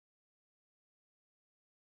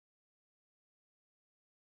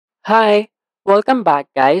Hi, welcome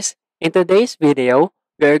back guys. In today's video,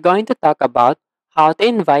 we're going to talk about how to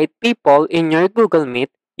invite people in your Google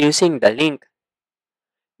Meet using the link.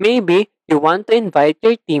 Maybe you want to invite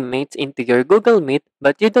your teammates into your Google Meet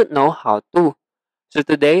but you don't know how to. So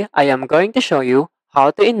today, I am going to show you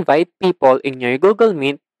how to invite people in your Google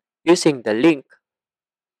Meet using the link.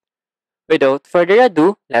 Without further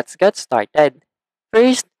ado, let's get started.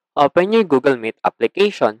 First, open your Google Meet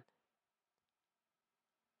application.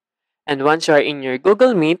 And once you are in your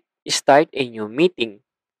Google Meet, start a new meeting.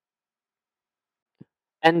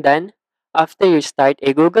 And then, after you start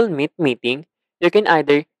a Google Meet meeting, you can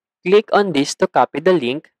either click on this to copy the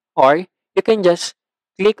link or you can just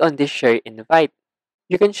click on this share invite.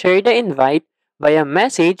 You can share the invite via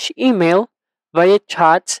message, email, via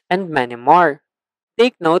chats, and many more.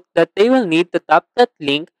 Take note that they will need to tap that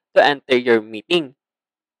link to enter your meeting.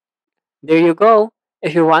 There you go.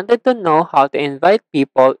 If you wanted to know how to invite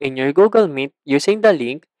people in your Google Meet using the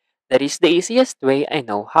link, that is the easiest way I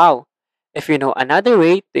know how. If you know another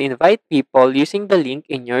way to invite people using the link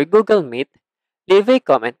in your Google Meet, leave a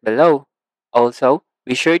comment below. Also,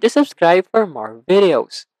 be sure to subscribe for more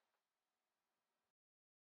videos.